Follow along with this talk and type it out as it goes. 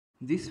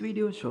This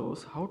video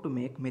shows how to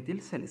make methyl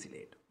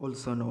salicylate,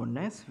 also known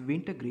as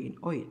wintergreen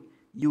oil,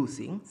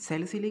 using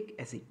salicylic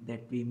acid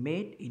that we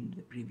made in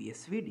the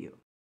previous video.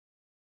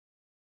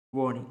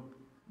 Warning: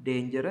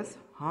 dangerous,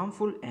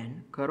 harmful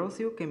and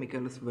corrosive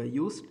chemicals were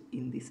used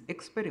in this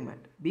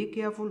experiment. Be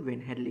careful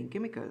when handling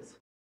chemicals.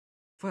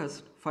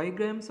 First, 5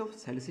 grams of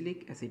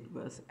salicylic acid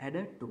was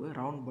added to a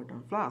round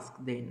bottom flask.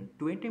 Then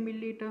 20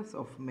 milliliters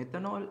of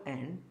methanol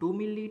and 2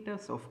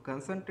 milliliters of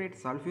concentrate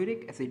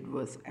sulfuric acid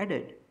was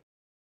added.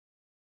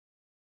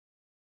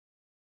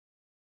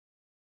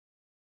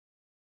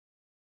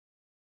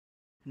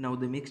 Now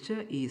the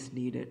mixture is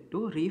needed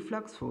to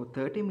reflux for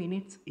 30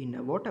 minutes in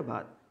a water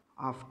bath.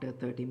 After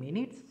 30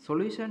 minutes,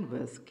 solution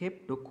was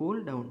kept to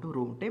cool down to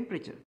room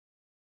temperature.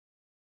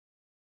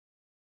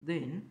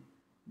 Then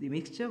the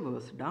mixture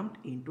was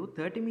dumped into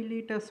 30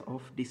 milliliters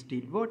of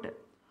distilled water.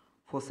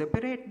 For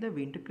separate the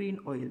wintergreen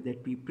oil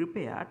that we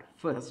prepared,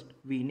 first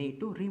we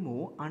need to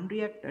remove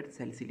unreacted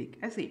salicylic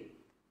acid.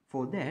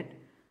 For that,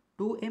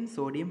 2m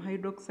sodium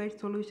hydroxide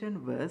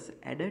solution was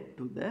added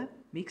to the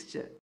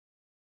mixture.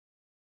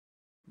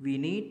 We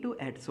need to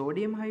add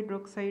sodium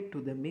hydroxide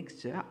to the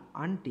mixture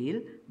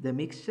until the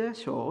mixture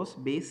shows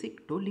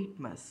basic to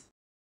litmus.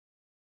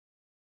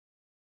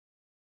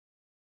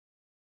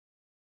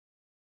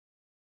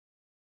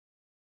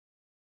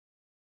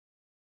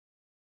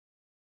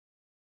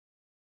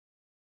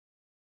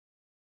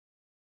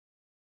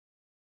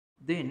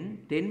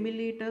 Then 10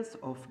 milliliters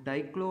of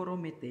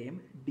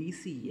dichloromethane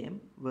DCM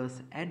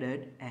was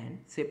added and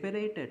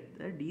separated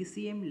the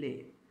DCM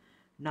layer.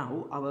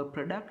 Now our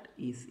product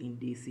is in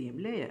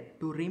DCM layer.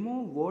 To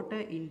remove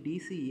water in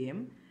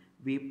DCM,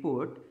 we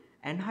put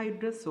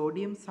anhydrous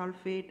sodium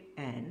sulfate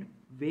and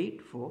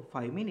wait for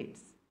 5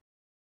 minutes.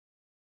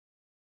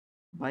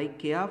 By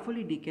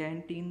carefully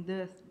decanting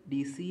the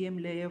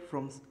DCM layer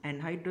from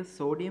anhydrous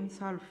sodium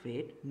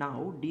sulfate,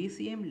 now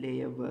DCM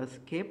layer was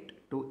kept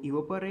to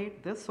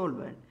evaporate the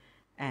solvent,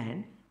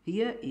 and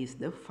here is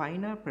the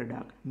final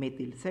product,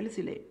 methyl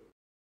salicylate.